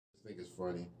think it's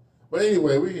funny. But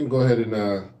anyway, we can go ahead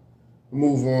and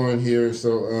move on here.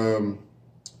 So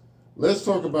let's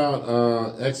talk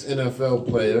about ex-NFL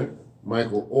player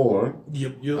Michael Oher.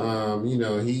 Yep. You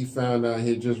know, he found out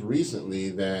here just recently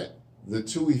that the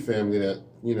Tui family that,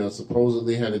 you know,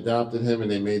 supposedly had adopted him,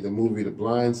 and they made the movie The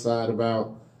Blind Side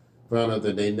about, found out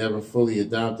that they never fully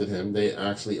adopted him. They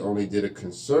actually only did a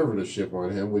conservatorship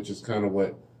on him, which is kind of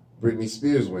what Britney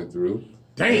Spears went through.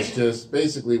 Damn. It's just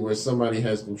basically where somebody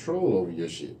has control over your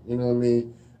shit. You know what I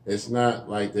mean? It's not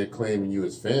like they're claiming you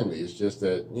as family. It's just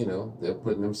that, you know, they're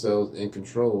putting themselves in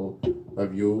control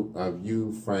of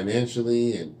you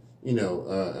financially and, you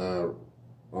know,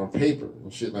 on paper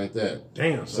and shit like that.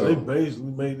 Damn, so they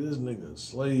basically made this nigga a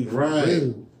slave.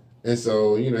 Right. And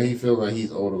so, you know, he feels like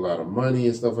he's owed a lot of money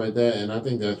and stuff like that. And I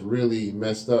think that's really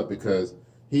messed up because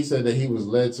he said that he was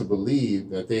led to believe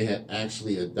that they had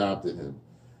actually adopted him.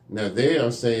 Now, they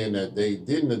are saying that they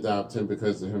didn't adopt him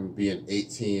because of him being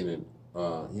 18, and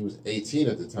he was 18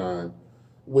 at the time,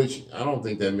 which I don't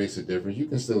think that makes a difference. You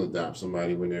can still adopt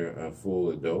somebody when they're a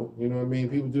full adult. You know what I mean?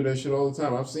 People do that shit all the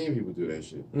time. I've seen people do that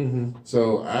shit. Mm-hmm.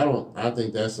 So I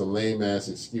think that's a lame-ass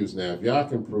excuse. Now, if y'all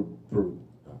can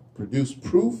produce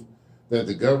proof that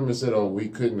the government said, oh, we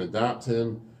couldn't adopt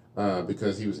him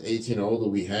because he was 18 or older,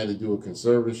 we had to do a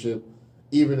conservatorship,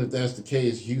 even if that's the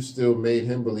case, you still made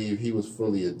him believe he was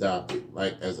fully adopted,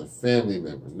 like as a family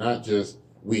member, not just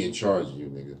we in charge of you,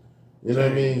 nigga. You know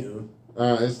what I mean?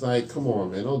 It's like, come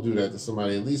on, man, don't do that to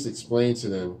somebody. At least explain to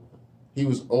them he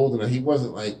was old enough. He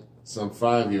wasn't like some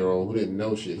 5-year-old who didn't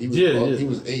know shit. He was he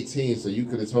was 18, so you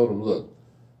could have told him, look,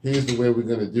 here's the way we're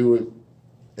going to do it,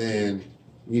 and,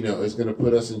 you know, it's going to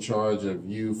put us in charge of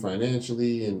you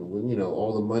financially, and, you know,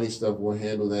 all the money stuff, we'll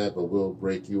handle that, but we'll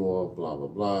break you off, blah, blah,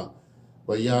 blah.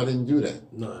 But y'all didn't do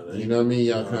that. No, you know what I mean?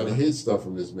 Y'all kind of hid stuff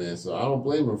from this man. So I don't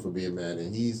blame him for being mad.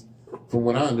 And he's, from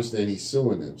what I understand, he's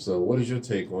suing them. So what is your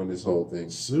take on this whole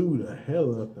thing? Sue the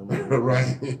hell out of them.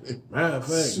 Right. Matter of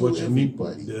fact, Sue what you need,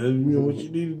 everybody. you know what you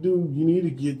need to do? You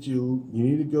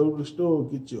need to go to the store,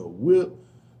 get you a whip,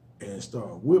 and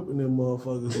start whipping them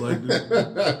motherfuckers like this.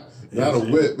 Not a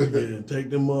whip. And take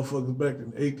them motherfuckers back to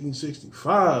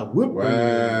 1865. Whip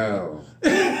wow.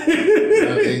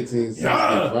 Not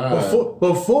 1865.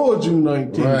 Before June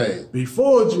 19th. Right.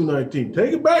 Before June 19th.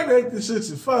 Take it back to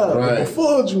 1865. Right.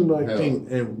 Before June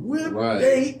 19th. And whip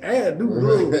they ass. Do the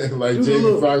little. Like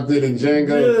Jamie Foxx did in Django.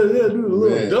 Yeah, do the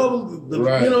little double.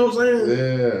 Right. You know what I'm saying?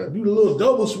 Yeah. Do the little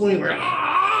double swing.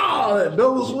 That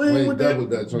double swing Play with double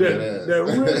dutch on that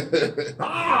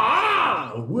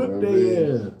whip. Whip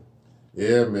their ass.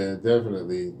 Yeah, man,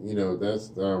 definitely. You know,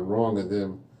 that's wrong of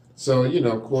them. So, you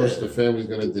know, of course, the family's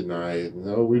going to deny it.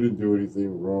 No, we didn't do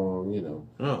anything wrong, you know.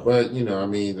 Oh. But, you know, I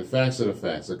mean, the facts are the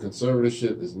facts. A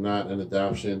conservatorship is not an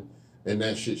adoption, and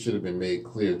that shit should have been made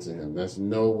clear to him. That's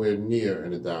nowhere near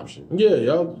an adoption. Yeah,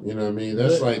 y'all. You know what I mean?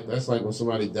 That's like when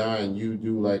somebody dies and you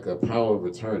do like a power of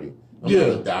attorney. I'm not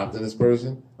adopting this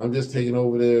person. I'm just taking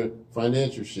over their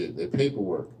financial shit, their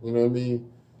paperwork. You know what I mean?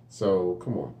 So,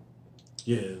 come on.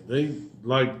 Yeah, they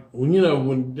like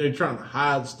when they're trying to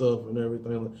hide stuff and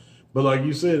everything. But like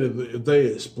you said, if they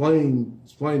explain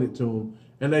it to him,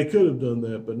 and they could have done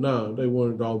that, but no, they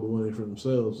wanted all the money for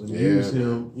themselves and use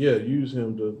him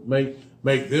to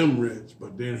make them rich.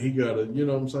 But then he got to, you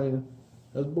know what I'm saying?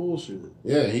 That's bullshit.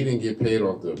 Yeah, he didn't get paid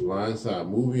off the Blind Side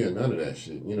movie or none of that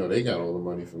shit. You know, they got all the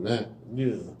money from that.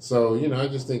 Yeah. So, you know, I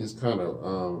just think it's kind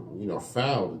of, you know,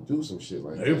 foul to do some shit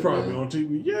like that. They probably on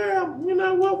TV. Yeah, you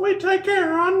know what? We take care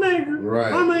of our nigger.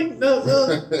 Right. I mean,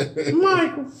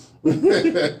 Michael.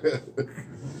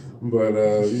 But,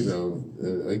 you know,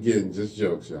 again, just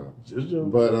jokes, y'all. Just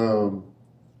jokes.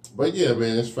 But yeah,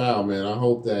 man, it's foul, man. I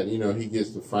hope that, you know, he gets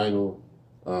the final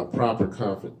proper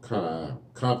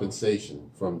compensation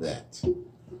from that.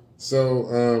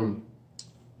 So,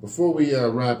 before we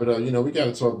wrap it up, you know, we got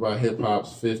to talk about hip hop's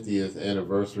 50th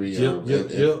anniversary.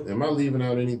 Yep. Am I leaving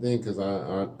out anything? Because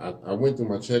I went through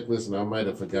my checklist and I might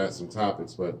have forgot some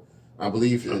topics, but I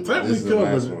believe this is the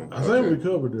last one. I think we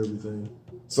covered everything.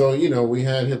 So, you know, we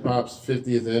had hip hop's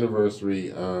 50th anniversary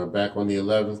back on the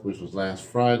 11th, which was last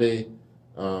Friday.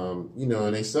 You know,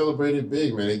 and they celebrated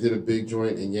big, man. They did a big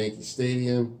joint in Yankee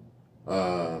Stadium.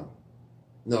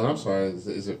 No, I'm sorry. Was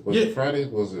it Friday?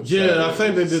 Was it Saturday? I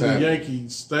think they did the Yankee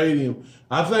Stadium.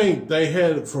 I think they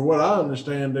had, for what I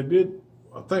understand, they did.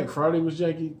 I think Friday was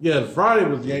Yankee. Yeah, Friday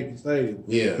was Yankee Stadium.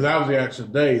 Yeah, that was the actual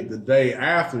day. The day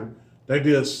after, they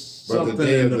did something. But the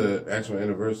day of the actual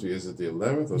anniversary, is it the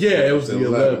 11th? Yeah, it was the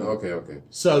 11th. Okay.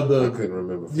 So I couldn't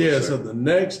remember. So the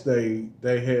next day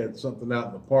they had something out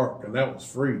in the park, and that was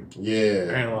free. Yeah,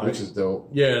 and which is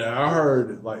dope. Yeah, I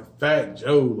heard like Fat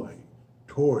Joe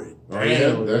tore it Oh yeah,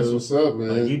 down. that's dude. what's up, man.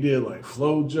 Like he did like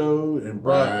FloJo and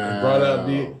brought out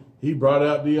he brought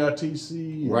out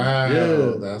DITC. Wow,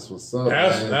 yeah, that's what's up.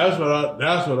 That's what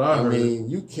I heard. I mean,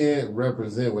 you can't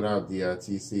represent without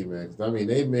DITC, man. 'Cause, I mean,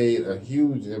 they made a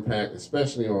huge impact,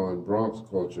 especially on Bronx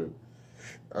culture.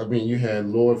 I mean, you had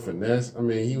Lord Finesse. I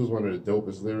mean, he was one of the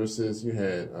dopest lyricists. You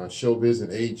had Showbiz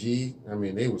and AG. I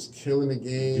mean, they was killing the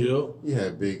game. Yep. You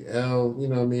had Big L, you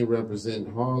know what I mean,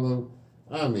 representing Harlem.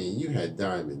 I mean, you had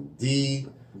Diamond D.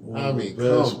 I mean, come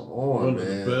on, one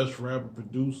man. of the best rapper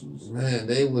producers. Man,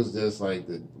 they was just like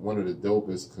one of the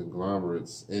dopest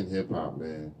conglomerates in hip hop,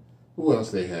 man. Who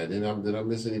else they had? Did I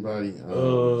miss anybody?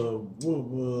 What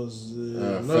was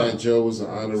it? Fat Joe was an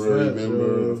honorary Fat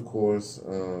member, Joe. of course.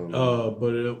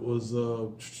 But it was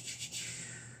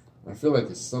I feel like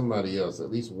it's somebody else,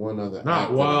 at least one other. not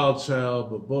actor. Wild Child,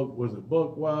 but was it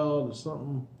Buck Wild or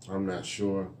something? I'm not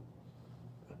sure.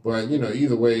 But you know,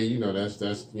 either way, you know that's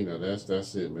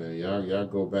it, man. Y'all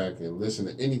go back and listen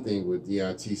to anything with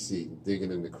DITC,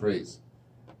 digging in the crates,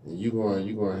 and you're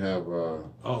gonna have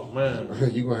Oh man,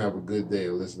 you're gonna have a good day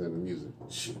of listening to music.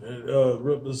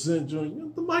 Represent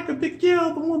joint the Michael Big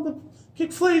L, the one that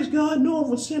Kick Flames God known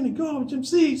for sending garbage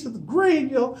MCs to the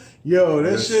grave, yo. Yo,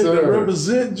 that Yes, shit, the sir.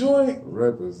 Represent joint.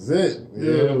 Represent,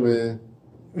 yeah, man.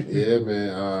 Yeah,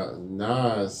 man.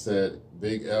 Nas said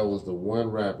Big L was the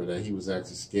one rapper that he was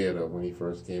actually scared of when he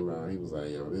first came out. He was like,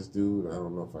 yo, this dude, I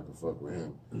don't know if I can fuck with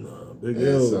him. Nah, Big And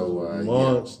L, so,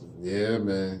 monster. Yeah,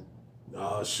 man.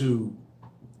 Shoot.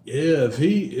 Yeah,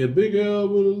 if Big L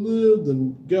would have lived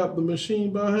and got the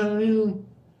machine behind him,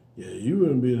 yeah, you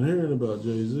wouldn't be hearing about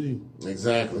Jay-Z.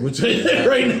 Exactly. I'm gonna tell you that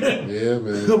right now. Yeah,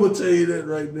 man. I'm gonna tell you that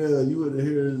right now. You would have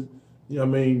heard. Yeah, I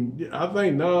mean, I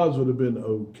think Nas would have been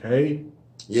okay.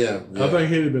 Yeah. I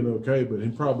think he'd have been okay, but he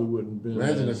probably wouldn't have been.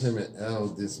 Imagine if him and L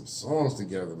did some songs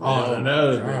together, man. Oh, and that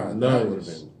would have been that would have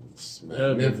nice. been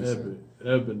That'd magnificent.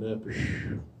 been epic.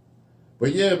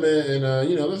 But yeah, man, and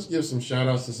you know, let's give some shout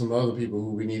outs to some other people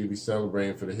who we need to be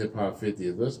celebrating for the hip hop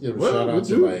 50th. Let's give a shout out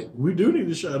to we do need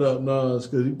to shout out Nas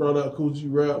because he brought out Cool G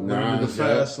Rap in the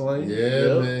fast lane.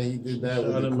 Yeah, man, he did that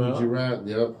with the him Cool G Rap.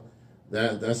 Yep.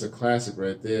 That's a classic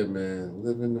right there, man.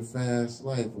 Living the fast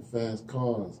life with fast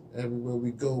cars. Everywhere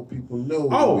we go, people know.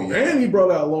 Oh, who we and he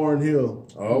brought out Lauryn Hill.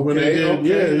 Okay,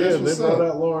 They brought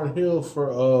out Lauryn Hill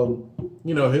for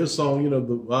you know, his song, you know,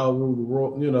 the I'll Rule the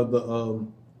World, you know, the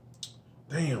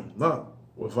not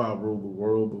If I Rule the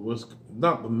World, but what's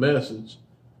not The Message.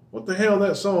 What the hell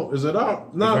that song is? It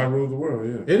out? Not If I Rule the World.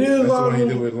 Yeah, it is. That's what he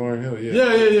did with Lauryn Hill.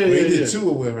 Yeah, He did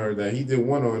two with her. That he did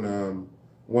one on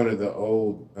one of the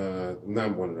old,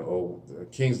 not one of the old,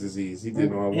 King's Disease. He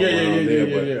did on one on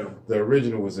there, but the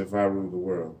original was If I Rule the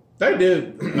World. They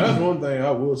did. That's one thing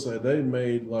I will say. They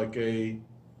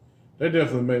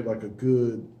definitely made like a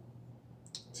good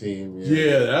team.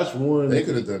 Yeah, that's one. They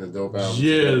could have done a dope album.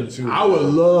 Yeah, too, I would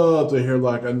love to hear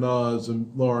like a Nas and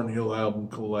Lauryn Hill album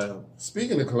collab.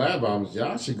 Speaking of collab albums,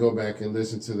 y'all should go back and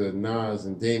listen to the Nas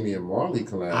and Damian Marley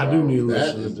collab. I do need to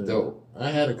listen to that. That is dope. I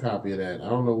had a copy of that. I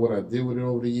don't know what I did with it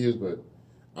over the years, but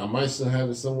I might still have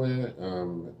it somewhere.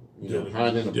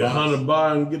 Hiding in a box. Hunter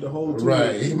buy and get the whole tour.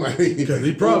 Right, he might. Because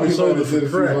he probably sold it for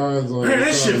crack. Man,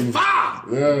 that shit fire.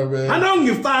 Yeah, man. I know I can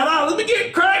get $5. Let me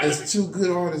get crack. It's two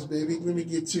good artists, baby. Let me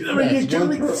get two. Let me get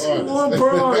one per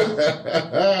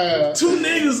artist. Two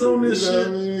niggas on this shit.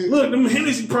 I mean? Look, them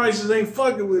Hennessy prices ain't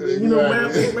fucking with it. You know,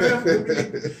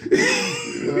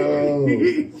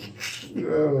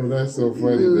 Oh, that's so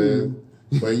funny, man.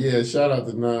 But yeah, shout out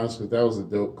to Nas because that was a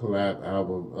dope collab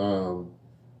album.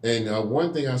 And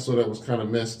one thing I saw that was kind of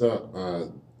messed up,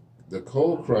 the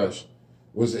Cold Crush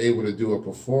was able to do a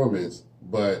performance,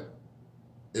 but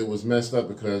it was messed up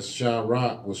because Sha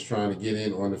Rock was trying to get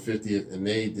in on the 50th and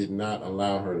they did not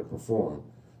allow her to perform.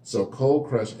 So Cold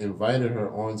Crush invited her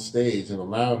on stage and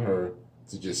allowed her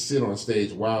to just sit on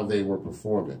stage while they were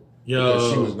performing.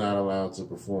 Because she was not allowed to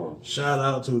perform. Shout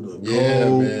out to the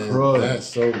Cold Crush.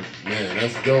 That's dope.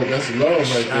 That's love right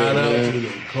there, Shout out to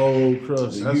the Cold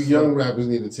Crush. You young rappers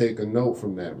need to take a note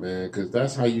from that, man, because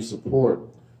that's how you support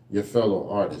your fellow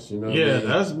artists. You know what I mean?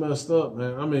 That's messed up,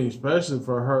 man. I mean, especially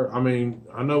for her. I mean,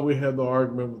 I know we had the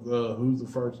argument with who's the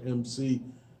first MC,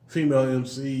 female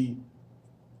MC,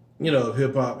 you know,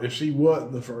 hip hop. If she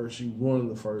wasn't the first, she won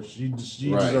the first. She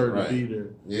deserved to be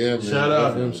there. Yeah, man. Shout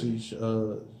out MC.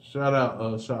 Shout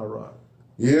out Sha Rock.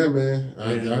 Yeah, man.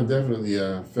 I definitely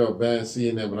felt bad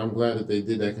seeing that, but I'm glad that they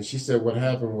did that because she said what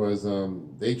happened was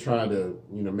they tried to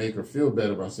make her feel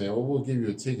better by saying, "Oh, we'll give you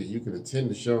a ticket. You can attend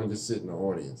the show and just sit in the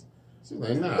audience." She's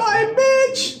like, "Nah, why,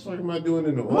 bitch? What the fuck am I doing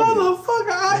in the audience,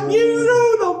 motherfucker? You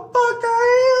know the fuck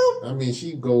I am." I mean,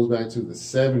 she goes back to the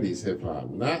 70s hip hop,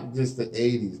 not just the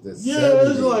 80s, the Yeah,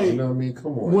 70s. it's like, you know what I mean?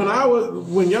 Come on.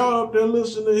 When y'all up there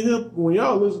listening to hip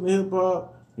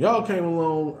hop, y'all came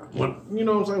along. You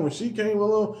know what I'm saying? When she came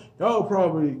along, y'all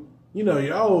probably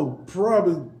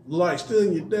like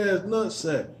stealing your dad's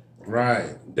nutsack.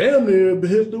 Right. Damn near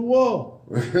hit the wall.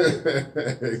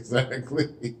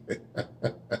 Exactly.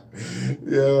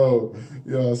 Yo,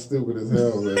 stupid as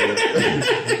hell, man.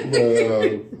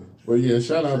 but yeah,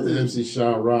 shout out to MC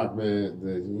Shaw Rock, man.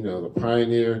 The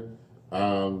pioneer.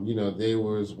 They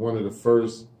was one of the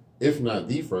first, if not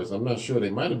the first. I'm not sure.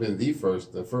 They might have been the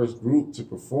first group to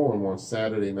perform on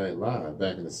Saturday Night Live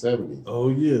back in the 70s. Oh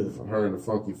yeah. For her and the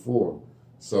Funky Four.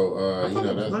 So I thought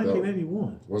it was that's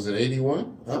 1981. Was it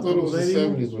 81? I thought it was the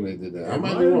 70s when they did that. I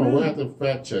might be have wrong. been. We'll have to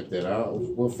fact check that.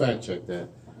 We'll fact check that.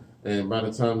 And by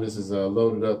the time this is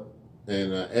loaded up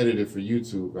and edited for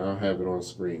YouTube, I'll have it on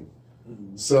screen.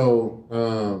 So,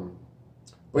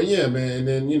 but yeah, man. And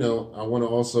then, I want to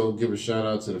also give a shout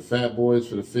out to the Fat Boys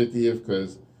for the 50th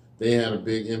because they had a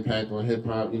big impact on hip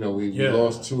hop. We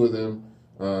lost two of them,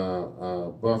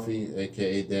 Buffy,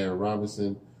 a.k.a. Darren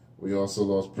Robinson. We also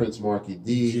lost Prince Marky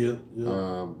D.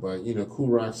 But, Kool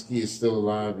Rock Ski is still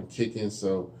alive and kicking.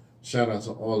 So shout out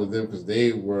to all of them because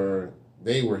they were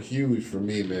huge for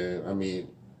me, man. I mean,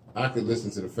 I could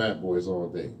listen to the Fat Boys all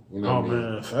day. You know what I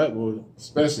mean? Man, Fat Boys.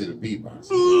 Especially the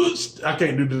beatbox. I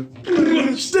can't do the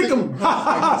stick 'em, ha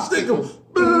ha ha, stick 'em,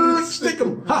 stick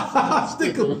 'em, ha ha ha,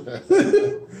 stick 'em.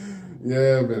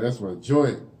 Yeah, man, that's my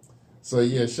joint. So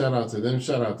yeah, shout out to them.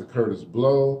 Shout out to Curtis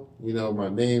Blow, my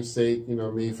namesake,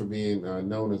 for being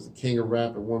known as the king of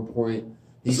rap at one point.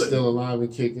 He's still alive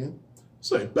and kicking.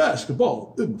 Say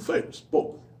basketball is my favorite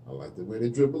sport. I like the way they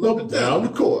dribble up and down the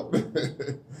court.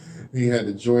 He had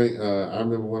a joint. I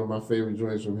remember one of my favorite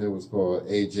joints from him was called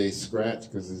AJ Scratch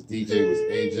because his DJ was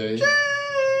AJ.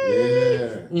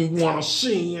 Yeah. You wanna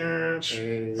see it?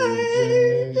 AJ.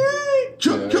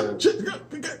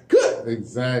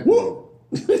 Exactly. Woo.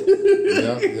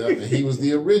 Yep. And he was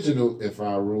the original "If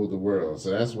I Ruled the World," so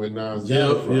that's where Nas got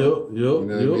it from. You know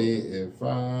what I mean? If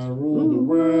I ruled the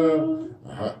world,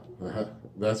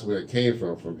 that's where it came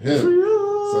from him.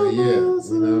 So yeah, you know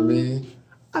what I mean?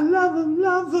 I love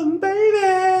him,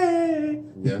 baby.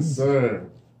 Yes, sir.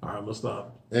 All right, let's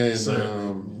stop. And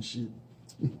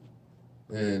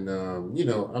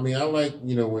I like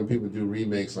when people do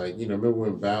remakes. Like remember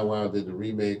when Bow Wow did the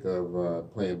remake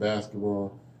of Playing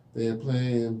Basketball? They're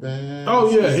playing basketball. Oh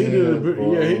yeah, he did a good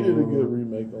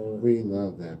remake on it. We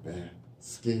love that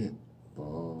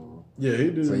basketball. Yeah,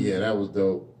 he did. So yeah, that was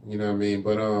dope. You know what I mean?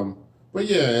 But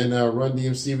yeah, and Run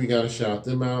DMC, we gotta shout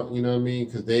them out. You know what I mean?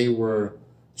 Because they were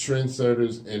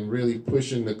trendsetters and really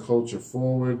pushing the culture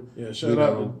forward. Yeah, shout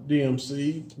out to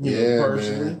DMC.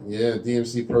 Personally. Man. Yeah,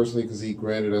 DMC personally because he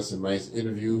granted us a nice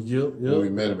interview. Yep. When we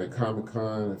met him at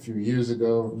Comic-Con a few years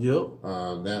ago. Yep.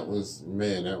 That was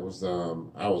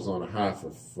I was on a high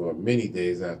for many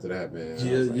days after that, man.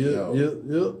 Yep.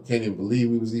 Can't even believe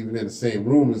we was even in the same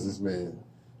room as this man.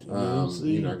 I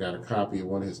got a copy of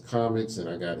one of his comics and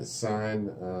I got it signed.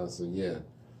 So yeah.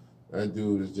 That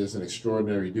dude is just an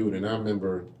extraordinary dude. And I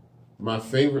remember my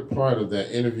favorite part of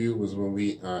that interview was when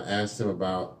we asked him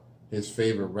about his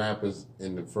favorite rappers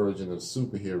in the version of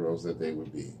superheroes that they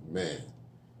would be. Man,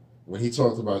 when he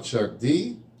talked about Chuck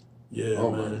D,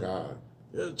 my God.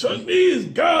 Yeah, Chuck D is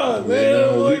God,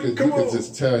 man. You could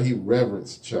just tell he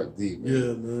reverenced Chuck D, man.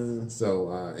 Yeah, man.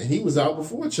 So, and he was out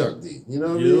before Chuck D, you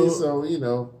know what I mean?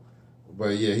 So,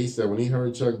 but yeah, he said when he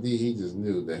heard Chuck D, he just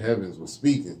knew the heavens were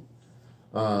speaking.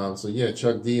 So yeah,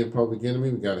 Chuck D and Public Enemy,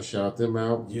 we got to shout them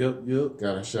out. Yep.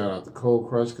 Got to shout out the Cold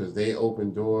Crush because they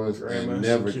opened doors and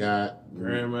never got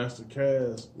Grandmaster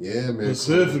Caz. Yeah, man.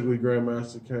 Specifically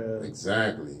Grandmaster Caz.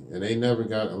 Exactly, and they never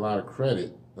got a lot of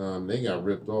credit. They got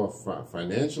ripped off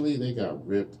financially. They got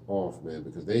ripped off, man,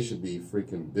 because they should be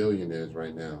freaking billionaires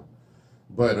right now.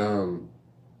 But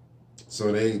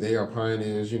so they are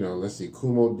pioneers. Let's see,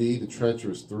 Kumo D, the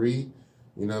Treacherous 3.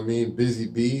 You know what I mean? Busy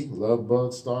B, Love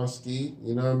Bug, Starsky.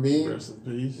 You know what I mean? Rest in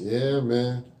peace. Yeah,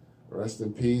 man. Rest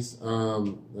in peace.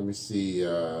 Let me see.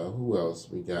 Who else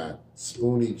we got?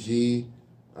 Spoonie G,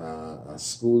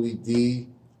 Schoolie D.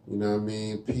 You know what I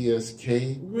mean?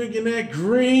 PSK. Drinking that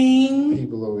green.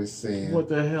 People always saying. What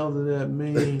the hell did that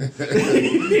mean?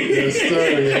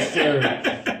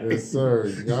 Yes, sir.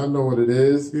 Y'all know what it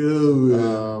is.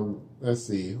 Yeah, let's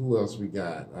see, who else we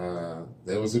got?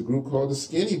 There was a group called the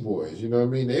Skinny Boys, you know what I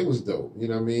mean? They was dope, you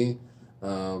know what I mean? You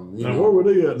now, know, where were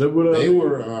they at? they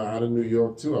were out of New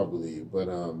York too, I believe. But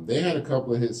they had a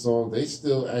couple of hit songs. They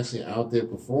still actually out there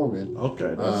performing.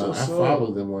 Okay, that's what's I up.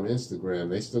 follow them on Instagram.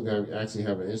 They still actually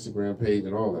have an Instagram page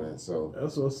and all of that. So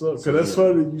that's what's up. Because that's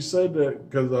funny you said that.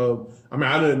 Because I mean,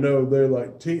 I didn't know they're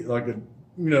like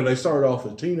they started off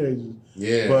as teenagers.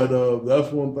 Yeah. But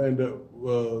that's one thing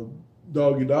that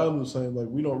Doggy Diamond was saying. Like,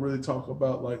 we don't really talk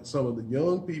about like some of the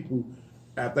young people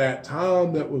at that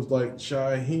time that was like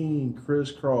Shyheim,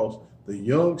 Criss Cross, the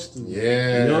youngsters.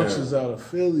 Yeah. The youngsters out of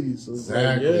Philly. So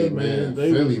exactly, like, yeah, man.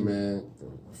 Philly, man.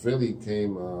 Philly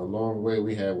came a long way.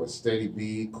 We had Steady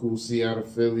B, Cool C out of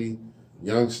Philly,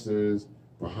 youngsters,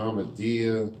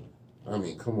 Bahamadia. I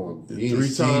mean, come on.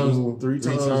 Three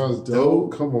times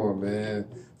dope. Come on, man.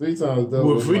 3 times dope.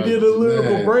 Well, if we did a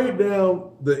lyrical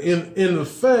breakdown, in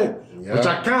effect, which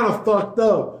I kind of fucked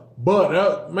up.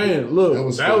 But man, look,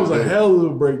 that was a hell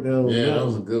of a breakdown. Yeah, that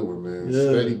was a good one, man. Yeah.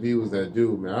 Steady B was that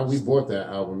dude, man. We bought that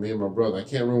album, me and my brother. I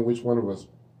can't remember which one of us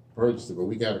purchased it, but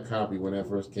we got a copy when that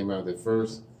first came out. That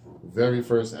very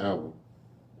first album.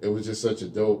 It was just such a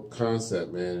dope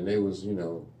concept, man. And they was,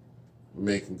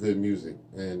 making good music.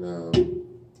 And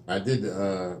I did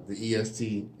the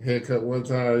EST haircut one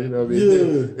time. You know what I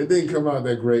mean? It didn't come out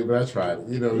that great, but I tried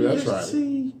it. I tried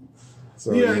it.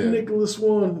 So, Nicholas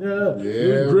one. Yeah.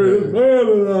 Greatest man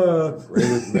alive.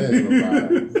 Greatest man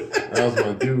alive. That was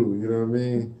my dude, you know what I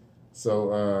mean? So,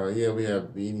 we have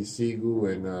Beanie Siegel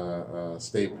and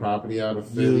State Property out of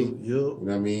Philly. Yep. You know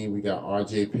what I mean? We got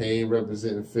RJ Payne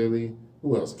representing Philly.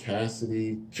 Who else?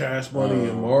 Cassidy. Cash Money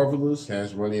and Marvelous.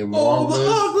 Cash Money and Marvelous.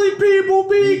 All the ugly people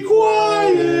be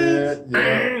quiet.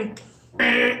 Yeah.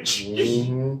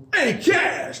 Hey,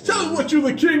 Cash, tell us what you're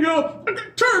the king of.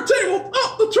 Turntables,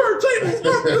 up the turntables,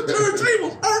 up the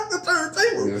turntables, up the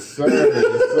turntables. Yes, sir. Yes,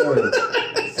 sir.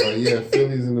 So,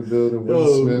 Philly's in the building.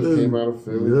 Will Smith came out of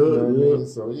Philly. You know what I mean?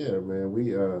 So, man,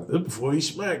 we... That's before he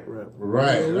smacked rap.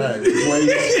 Right. Before he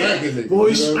smacking niggas. Before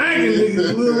he smacking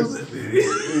niggas.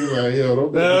 He's like,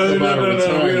 don't No.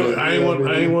 I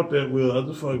ain't want that, Will. I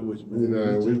just fucking with you,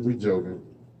 man. We joking.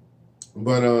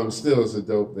 But still, it's a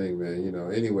dope thing,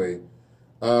 man. Anyway.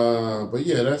 But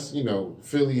that's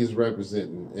Philly is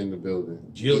representing in the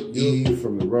building. Eve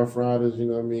from the Rough Riders, you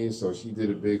know what I mean? So she did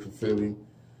it big for Philly.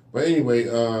 But anyway,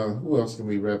 who else can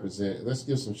we represent? Let's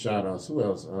give some shout outs. Who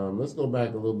else? Let's go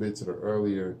back a little bit to the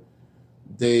earlier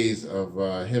days of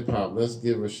hip hop. Let's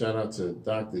give a shout out to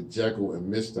Dr. Jekyll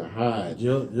and Mr. Hyde.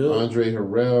 Andre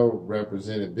Harrell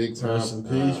represented big time. Rest in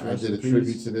peace. I did a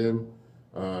tribute to them.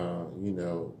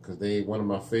 Because one of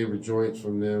my favorite joints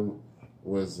from them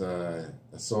was a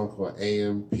song called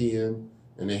AM PM,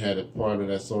 and they had a part of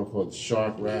that song called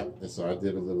Shark Rap, and so I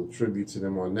did a little tribute to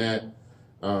them on that.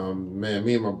 Man,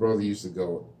 me and my brother used to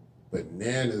go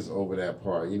bananas over that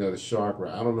part, the Shark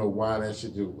Rap. I don't know why that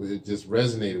shit just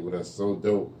resonated with us so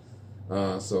dope.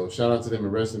 So shout out to them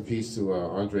and rest in peace to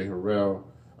Andre Harrell.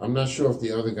 I'm not sure if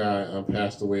the other guy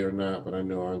passed away or not, but I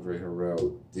know Andre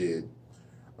Harrell did.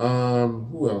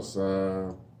 Who else?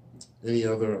 Any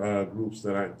other groups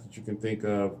that you can think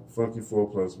of? Funky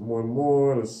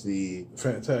 4+1 Let's see.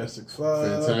 Fantastic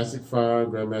Five,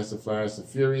 Grandmaster Flash, the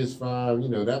Furious Five.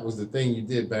 That was the thing you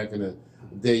did back in the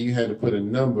day. You had to put a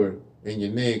number in your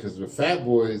name because the Fat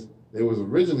Boys, they was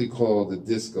originally called the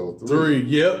Disco 3.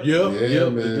 Yep,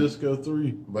 man. The Disco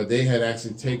 3. But they had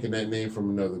actually taken that name from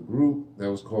another group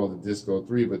that was called the Disco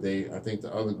 3, but I think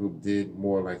the other group did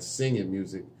more like singing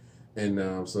music.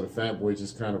 And so the Fat Boys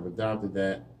just kind of adopted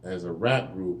that as a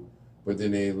rap group, but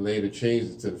then they later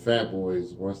changed it to the Fat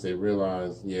Boys once they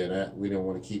realized, that we don't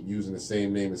want to keep using the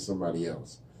same name as somebody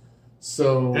else.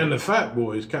 So and the Fat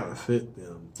Boys kind of fit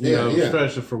them,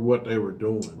 especially for what they were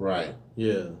doing. Right.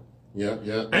 Yeah.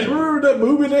 Yep. And remember that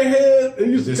movie they had? It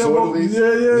used to come on. Yeah.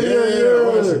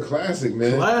 Oh, it's a classic,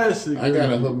 man. Classic. I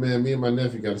gotta look, man. Me and my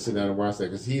nephew got to sit down and watch that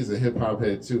because he's a hip hop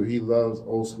head too. He loves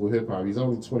old school hip hop. He's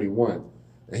only 21.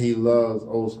 And he loves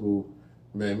old school.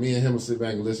 Man, me and him will sit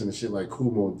back and listen to shit like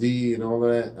Kumo D and all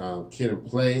of that. Kid and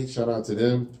Play, shout out to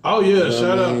them. Oh, yeah,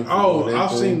 shout out. Oh,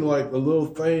 I've seen like the little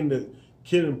thing that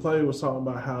Kid and Play was talking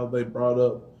about how they brought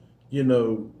up, they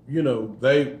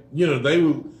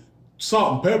were,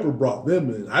 Salt and Pepper brought them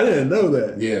in. I didn't know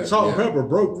that. Yeah. Salt and Pepper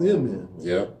broke them in.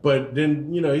 Yeah. But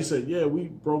then, he said, we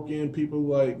broke in people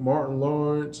like Martin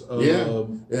Lawrence. Have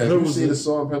you seen the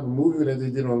Salt and Pepper movie that they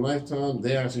did on Lifetime?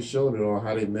 They actually showed it on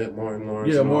how they met Martin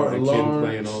Lawrence. Yeah, Martin Lawrence. Kid and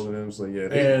Play and all of them. So,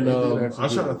 and I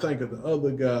was trying to think of the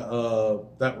other guy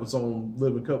that was on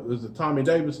Living Cup. Was it Tommy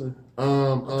Davidson?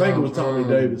 I think it was Tommy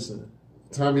Davidson.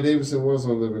 Tommy Davidson was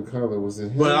on Living Color. Was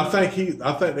it him? But I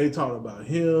think they talked about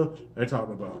him. They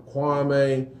talked about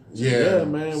Kwame. Yeah,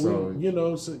 man. So,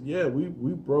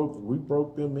 we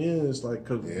broke them in. It's like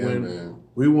because man.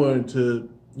 we wanted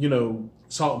to,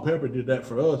 Salt and Pepper did that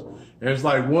for us, and it's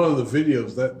like one of the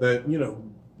videos that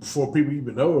before people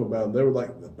even know about them, they were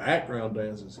like the background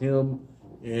dancers, him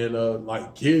and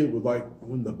like Kid was like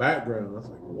in the background. I was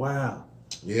like, wow.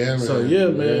 Yeah, man. So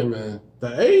man. The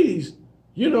 80s.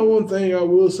 One thing I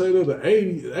will say though, the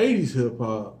 80s hip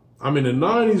hop. I mean, the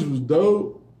 90s was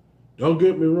dope. Don't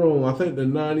get me wrong. I think the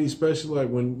 90s, especially like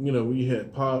when, we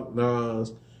had Pop,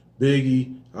 Nas,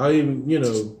 Biggie. I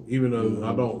even though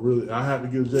I don't really, I have to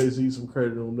give Jay-Z some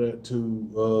credit on that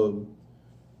too.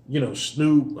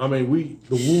 Snoop. I mean,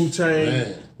 the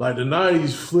Wu-Tang, like the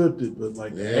 90s flipped it, but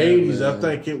like the 80s, man. I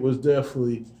think it was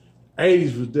definitely,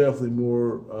 80s was definitely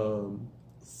more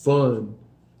fun.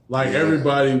 Like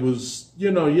everybody was,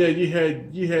 you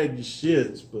had your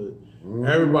shits, but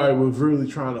everybody was really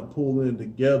trying to pull in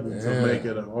together to make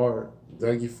it an art.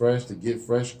 Dougie Fresh, the Get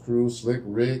Fresh crew, Slick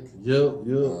Rick,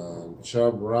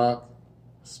 Chubb Rock,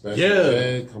 Special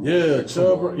Ed,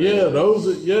 Chubb Rock,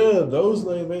 those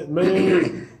names,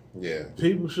 man. Yeah,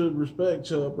 people should respect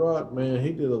Chubb Rock, man.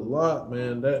 He did a lot,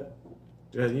 man. That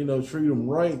treat him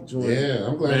right. Yeah,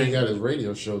 I'm glad he got his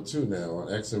radio show too now on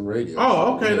XM Radio.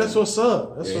 Oh, okay, that's what's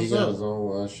up. He got his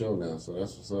own show now, so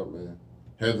that's what's up, man.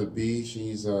 Heather B,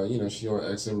 she's she on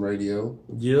XM Radio.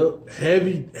 Yep,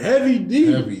 Heavy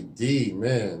D. Heavy D,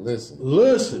 man,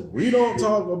 listen. We don't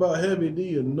talk about Heavy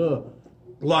D enough.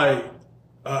 Like,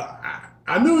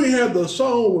 I knew he had the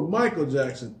song with Michael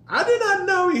Jackson. I did not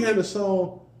know he had a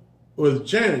song with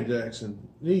Janet Jackson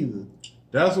either.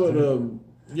 That's what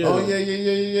Yeah. Oh yeah.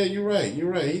 You're right.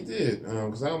 He did.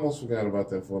 Because I almost forgot about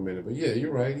that for a minute. But yeah,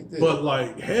 you're right. He did. But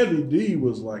like Heavy D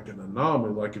was like an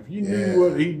anomaly. Like if you knew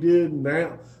what he did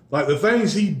now, like the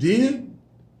things he did,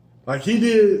 like he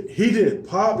did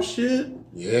pop shit.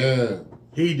 Yeah.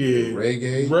 He did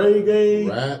reggae,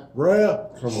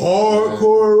 rap,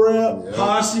 hardcore rap,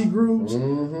 posse groups.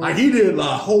 Mm-hmm. Like he did a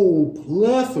whole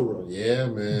plethora. Yeah,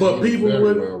 man. But people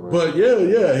wouldn't. But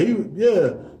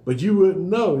but you wouldn't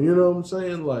know. You know what I'm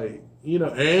saying? Like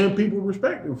and people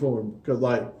respect him for him because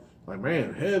like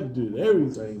man, Hev did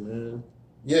everything, man.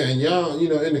 Yeah, and y'all,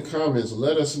 in the comments,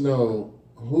 let us know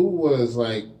who was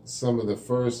like some of the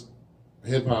first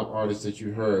hip hop artists that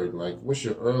you heard. Like, what's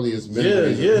your earliest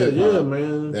memories of hip hop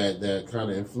man. that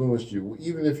kind of influenced you?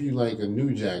 Even if you like a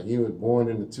New Jack, you were born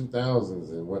in the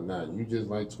 2000s and whatnot. You just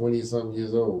like 20-something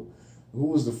years old. Who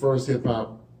was the first hip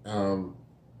hop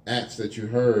acts that you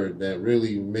heard that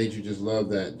really made you just love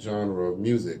that genre of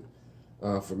music?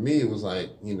 For me, it was like,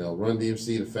 Run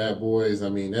DMC, the Fat Boys. I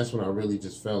mean, that's when I really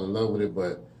just fell in love with it.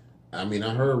 But, I mean,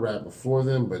 I heard rap before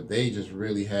them, but they just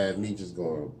really had me just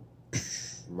going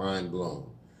mind blown.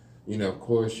 Of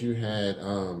course, you had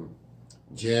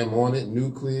Jam on It,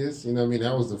 Nucleus.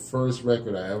 That was the first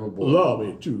record I ever bought. Allow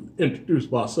me to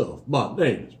introduce myself. My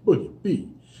name is Boogie B,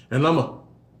 and I'm a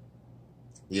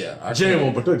Jam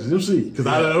on Production MC, because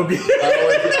I don't get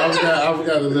I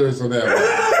forgot the lyrics on that one.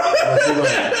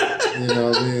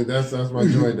 That's my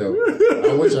joint though.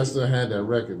 I wish I still had that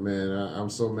record, man. I'm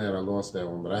so mad I lost that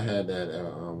one, but I had that at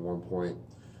one point.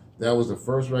 That was the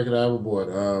first record I ever bought.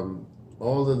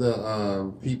 All of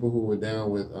the people who were down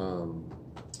with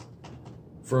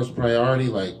First Priority,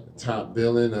 like Top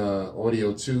Billin',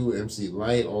 Audio 2, MC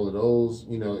Light, all of those,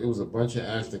 it was a bunch of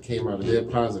acts that came out of there.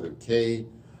 Positive K.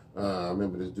 I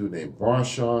remember this dude named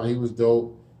Barshaw. He was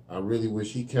dope. I really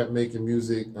wish he kept making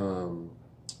music.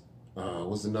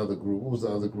 What's another group? What was the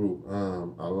other group?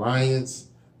 Alliance.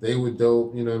 They were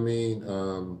dope. You know what I mean?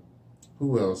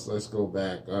 Who else? Let's go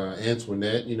back.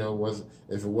 Antoinette.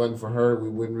 If it wasn't for her, we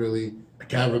wouldn't really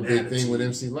have a big thing with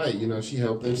MC Light. She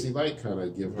helped MC Light kind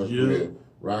of give her career.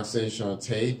 Roxanne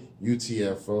Shante,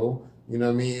 UTFO. You know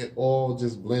what I mean? It all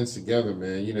just blends together,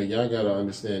 man. Y'all got to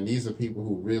understand, these are people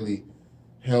who really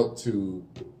helped to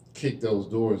kick those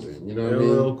doors in. You know what I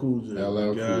mean? LL Cool J.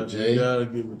 LL Cool J. You gotta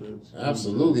give it this.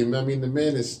 Absolutely. I mean, the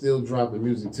man is still dropping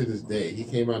music to this day. He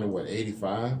came out in,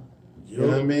 85? You know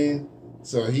what I mean?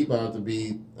 So he about to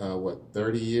be,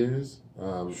 30 years? In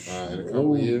a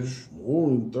couple of years? More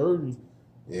than 30.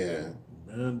 Yeah.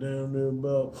 Man, down there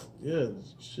about,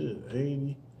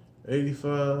 80,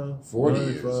 85, 40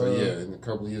 95. years. So in a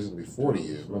couple of years it'll be 40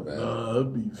 years. My bad. Nah, it'll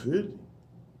be 50.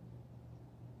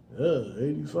 Yeah,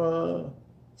 85.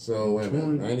 So, wait a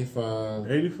minute,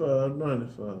 95. 85,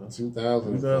 95.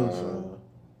 2005.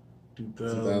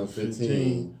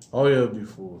 2015. Oh yeah,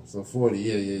 before. So 40,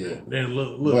 yeah. Then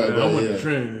look, man, I'm on the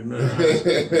trend.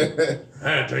 I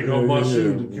had to take off my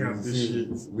shoes to count this shit.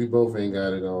 We both ain't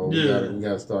got it all. Yeah. We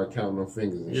gotta start counting our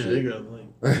fingers and shit. Yeah, you gotta think.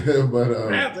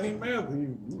 Math ain't math.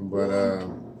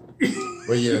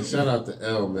 But yeah, shout out to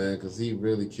L, man, because he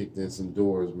really kicked in some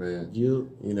doors, man. Yep.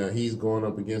 You know, he's going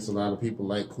up against a lot of people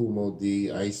like Kumo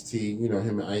D, Ice-T. You know,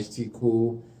 him and Ice-T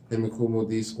cool. Him and Kumo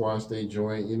D squashed their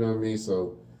joint. You know what I mean?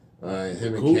 So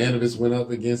him and Cannabis went up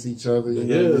against each other. You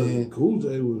know what I mean? Cool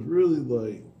J was really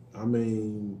like, I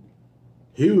mean,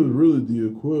 he was really the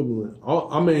equivalent.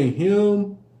 I mean,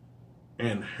 him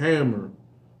and Hammer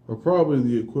are probably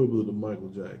the equivalent of Michael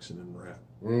Jackson in rap.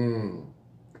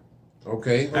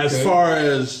 Okay. As far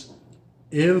as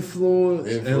influence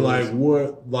and like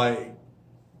what, like,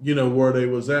 you know, where they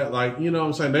was at, like, you know what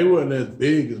I'm saying? They wasn't as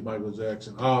big as Michael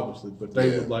Jackson, obviously, but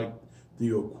they were like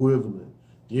the equivalent.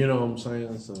 You know what I'm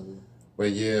saying? So,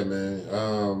 but yeah,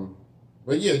 man.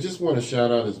 But yeah, just want to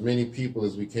shout out as many people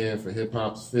as we can for hip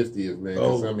hop's 50th, man.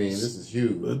 Because I mean, this is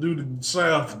huge. Let's do the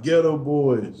South Ghetto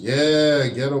Boys. Yeah,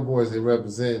 Ghetto Boys, they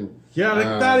represent. Yeah, they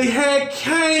thought he had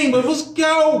cane, but let's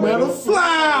go, metal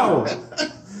flower. Yeah,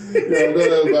 I know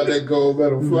that about that gold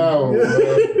metal flower.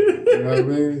 You know what I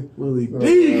mean? Willie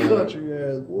D, country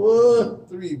ass. What?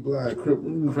 3 blind,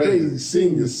 crazy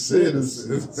senior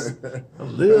citizens. I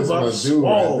live That's my dude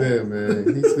right there,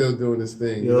 man. He's still doing his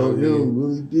thing. Yo,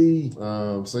 Willie D.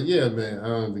 So yeah,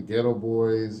 man. The Ghetto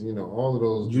Boys, you know, all of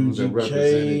those dudes that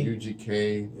represented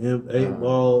UGK, 8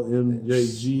 Ball,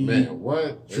 MJG, man,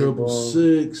 what?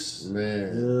 666,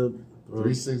 man.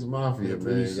 3-6 Mafia,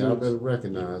 man. Y'all better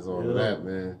recognize all of that,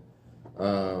 man.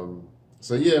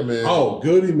 So yeah, man. Oh,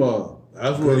 Goody Mob.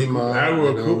 That's where Goody Mob,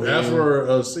 that's where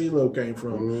CeeLo came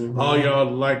from. All y'all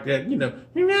like that, you know.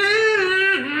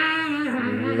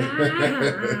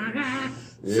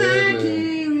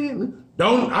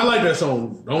 I like that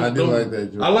song. I do like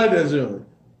that joke. I like that song.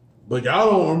 But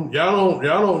y'all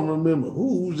don't remember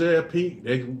who's that peak.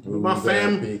 My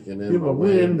family in my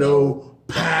window,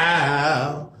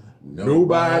 pow.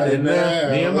 Nobody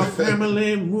now. Me and my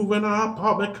family moving our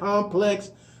apartment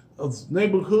complex of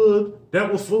neighborhood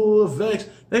that was full of vex.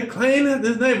 They claim that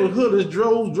this neighborhood is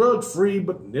drug free,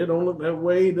 but they don't look that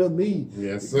way to me.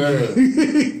 Yes, sir.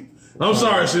 I'm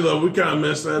sorry, CeeLo, we kind of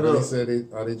messed that up. He said,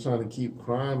 are they trying to keep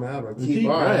crime out or keep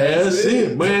our ass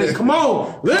in? Man, come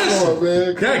on. Listen. Come on,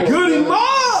 man. That Goody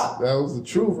Mob. That was the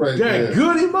truth right there. That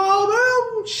Goody Mob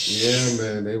album. Yeah,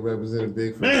 man. They represented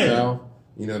big for the South.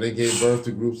 You know, they gave birth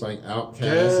to groups like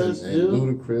Outkast and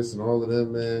Ludacris and all of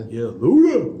them, man. Yeah,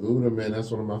 Luda, man,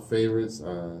 that's one of my favorites.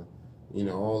 You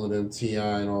know, all of them,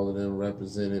 T.I. and all of them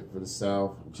represented for the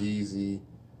South. Jeezy.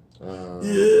 Yeah.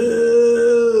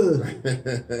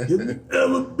 You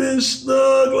ever been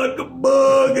snug like a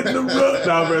bug in the rug?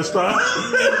 Nah, bro, stop.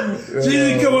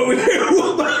 Jeezy, come over here.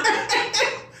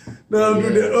 No, do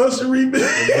the Usher remix.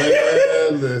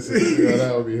 Listen,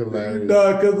 that would be hilarious.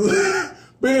 Nah, because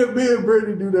me and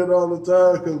Brittany do that all the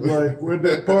time, because like when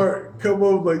that part come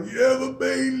up, like, you ever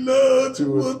made love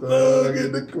to a thug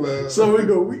in the club? So we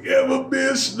go, we ever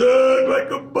been snug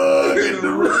like a bug in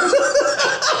the rug?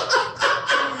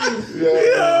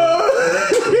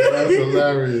 That's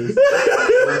hilarious.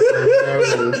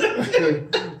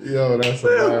 Yo, that's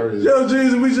hilarious. Yo,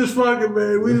 Jesus, we just fucking,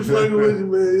 man. We just fucking with you,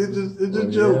 man. It's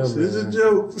just jokes. Yeah, it's just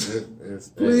jokes.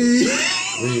 Please.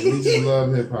 We just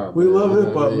love hip hop. We love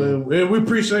hip hop, man. And we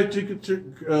appreciate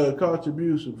your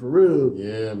contribution, for real.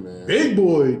 Yeah, man. Big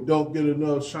Boy don't get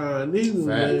enough shine either,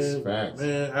 man. Facts.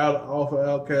 Man, off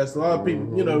of Outkast. A lot of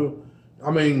people, you know,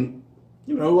 I mean,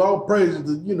 you know, all praise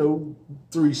to, you know,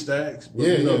 3 Stacks. But,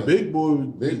 you know, Big Boy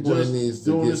needs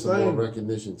to get some more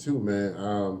recognition too, man.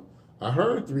 I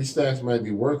heard 3 Stacks might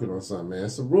be working on something, man.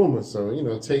 It's a rumor, so, you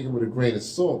know, take it with a grain of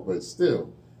salt, but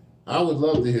still, I would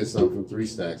love to hear something from 3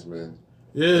 Stacks, man.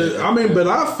 Yeah, I mean, but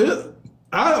I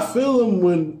feel him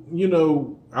when, you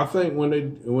know, I think when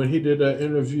he did that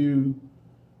interview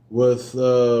with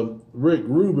Rick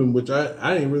Rubin, which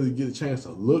I didn't really get a chance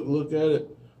to look at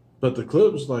it, but the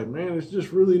clip was like, man, it's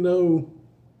just really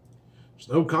there's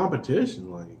no competition.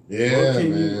 Like,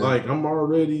 man. Like,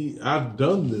 I've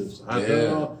done this. I've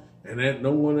done all, and that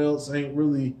no one else ain't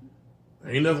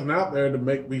nothing out there to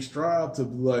make me strive to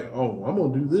be like, oh, I'm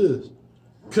gonna do this.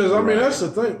 Because I mean, that's the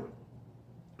thing.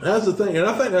 That's the thing, and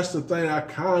I think that's the thing I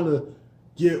kind of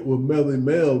get with Melly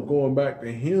Mel. Going back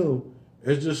to him,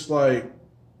 it's just like,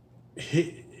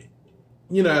 you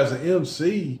know, as an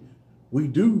MC, we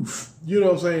do, you know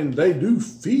what I'm saying, they do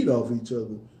feed off each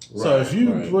other. Right, so if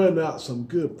you putting out some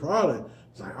good product,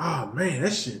 it's like, oh man,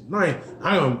 that shit nice.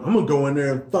 I'm gonna go in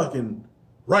there and fucking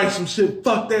write some shit,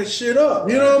 fuck that shit up.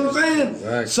 You know what I'm saying?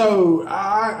 Exactly. So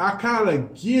I kind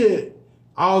of get,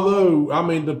 although, I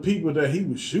mean, the people that he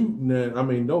was shooting at, I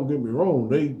mean, don't get me wrong,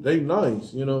 they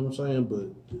nice, you know what I'm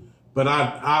saying? But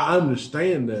I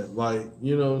understand that, like,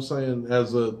 you know what I'm saying,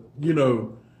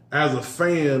 as a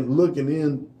fan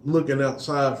looking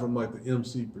outside from like the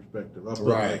MC perspective. I feel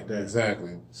like that.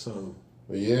 Exactly. So,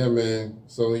 but yeah, man.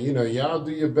 So, y'all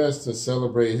do your best to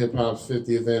celebrate hip hop's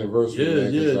 50th anniversary. Yeah,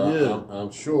 man, yeah.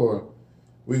 I'm sure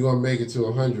we're gonna make it to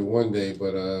 100 one day,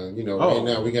 but right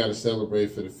now we gotta celebrate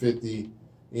for the 50.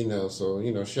 So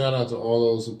shout out to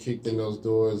all those who kicked in those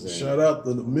doors. And shout out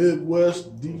to the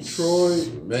Midwest,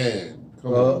 Detroit, man.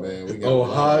 Come on, man. We got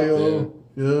Ohio.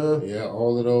 Yeah,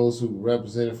 all of those who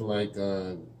represented for like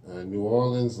New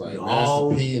Orleans, like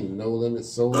Master P and No Limit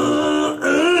Soul. Say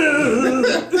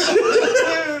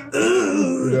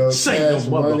no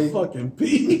motherfucking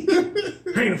P.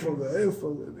 Ain't from the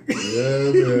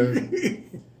Yeah, man.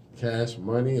 Cash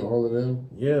Money, all of them.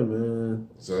 Yeah, man.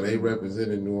 So they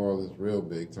represented New Orleans real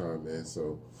big time, man.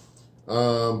 So,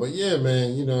 but yeah,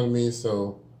 man, you know what I mean?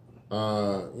 So,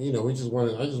 I just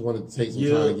wanted to take some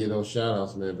time to give those shout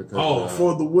outs, man, because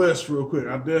for the West real quick,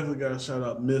 I definitely got to shout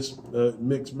out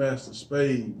Mixed Master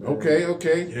Spade, man.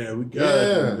 Okay. Yeah, we got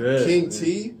to do that, King man.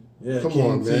 T. Yeah, Come King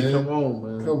on, T, man. Come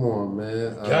on,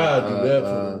 man. God, do that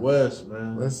for the West,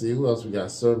 man. Let's see who else we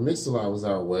got. Sir Mix-a-Lot was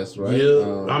out West, right?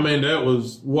 Yeah, I mean that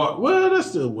was well, that's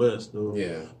still West though.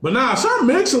 Yeah, but Sir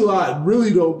Mix-a-Lot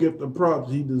really don't get the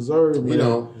props he deserves.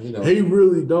 Man. He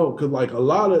really don't, cause like a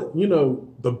lot of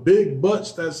the big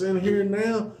butts that's in here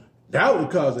now, that was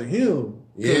because of him.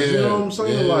 Yeah, you know what I'm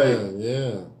saying?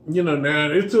 Yeah. Now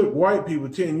it took white people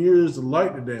 10 years to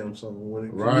like the damn song when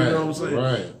it, right, you know what I'm saying?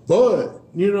 Right. But,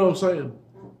 you know what I'm saying?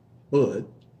 But,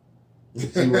 you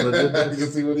see what I did there? You can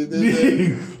see what he did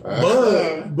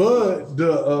there? but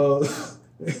the,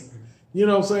 you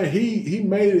know what I'm saying? He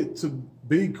made it to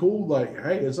be cool. Like,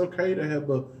 hey, it's okay to have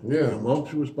a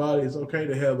voluptuous body. It's okay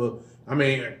to have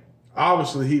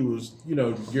obviously he was,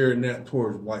 gearing that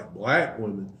towards like black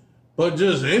women. But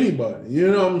just anybody, you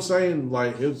know what I'm saying?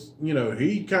 Like, it's,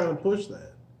 he kind of pushed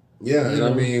that. Yeah, and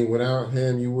I mean, without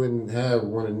him, you wouldn't have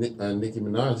one of Nicki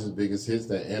Minaj's biggest hits,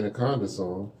 that Anaconda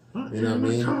song. You know what I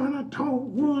mean? Anaconda don't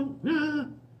want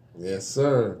none. Yes,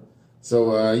 sir.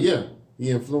 So, he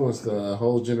influenced a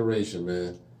whole generation,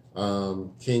 man.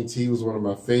 King T was one of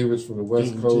my favorites from the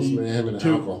West Coast, man. Him and the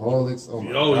Alcoholics. Oh,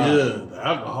 my God. Yeah, the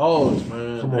Alcoholics,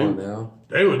 man. Come on now.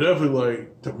 They were definitely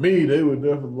like, to me,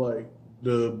 like,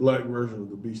 the black version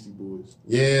of the Beastie Boys.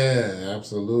 Yeah,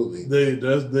 absolutely.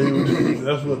 That's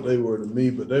what they were to me,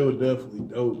 but they were definitely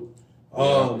dope.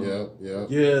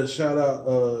 Yeah, shout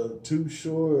out Too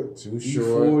Short.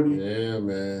 E40. Yeah,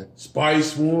 man.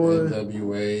 Spice One.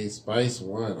 NWA. Spice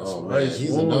One. Oh, Spice man.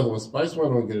 He's One. another one. Spice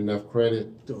One don't get enough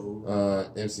credit. Dope.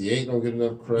 MC8 don't get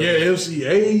enough credit. Yeah,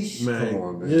 MC8, man. Come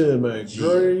on, man. Yeah, man.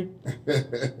 Dre.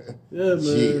 Yeah,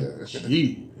 man.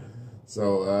 Yeah.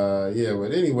 So,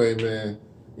 but anyway, man,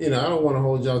 I don't want to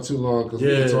hold y'all too long because we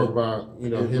can talk about,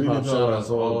 hip-hop shout-outs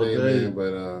all day, man.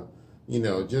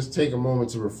 But, just take a moment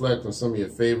to reflect on some of your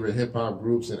favorite hip-hop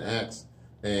groups and acts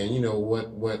and, who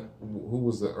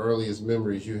was the earliest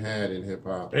memories you had in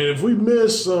hip-hop. And if we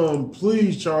miss some,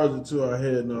 please charge it to our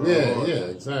head. And our heart. Yeah,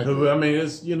 exactly. I mean,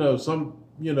 it's,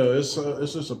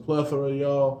 it's just a plethora of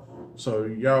y'all. So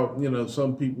y'all,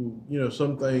 some people,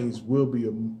 some things will be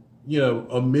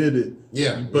omitted.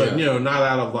 Yeah. But, not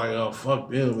out of like, oh,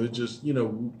 fuck them. It's just,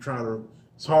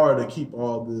 it's hard to keep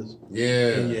all this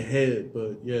in your head.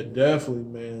 But, yeah, definitely,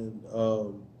 man.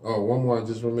 One more. I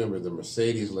just remember the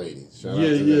Mercedes Ladies. Shout out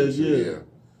to them.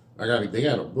 Yeah. They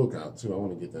got a book out, too. I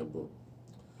want to get that book.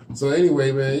 So,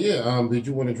 anyway, man, did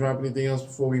you want to drop anything else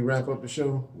before we wrap up the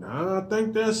show? Nah, I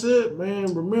think that's it,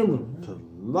 man. Remember to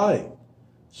like,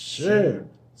 share,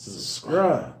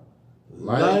 subscribe.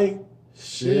 Like,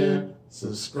 share,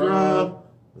 subscribe,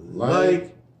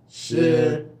 like,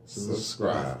 share,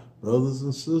 subscribe. Brothers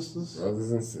and sisters,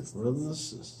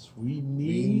 we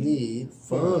need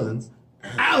funds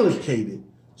allocated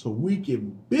so we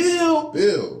can build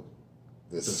the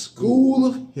school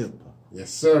of hip hop.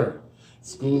 Yes, sir.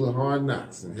 School of Hard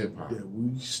Knocks and hip hop. Yeah,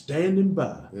 we standing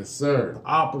by. Yes, sir. The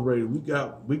operator. We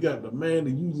got the man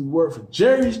that usually work for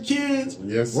Jerry's Kids.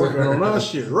 Yes, sir. Working on our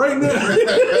shit right now.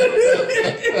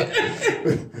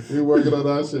 We're working on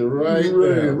our shit right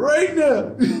now. Right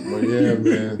now. Well, yeah,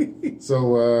 man.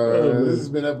 So this has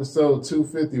been episode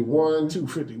 251.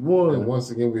 251. And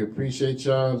once again, we appreciate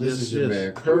y'all. This is your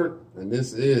man Kurt, and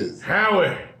this is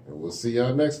Howie. And we'll see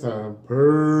y'all next time.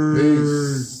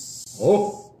 Peace.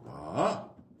 Oh.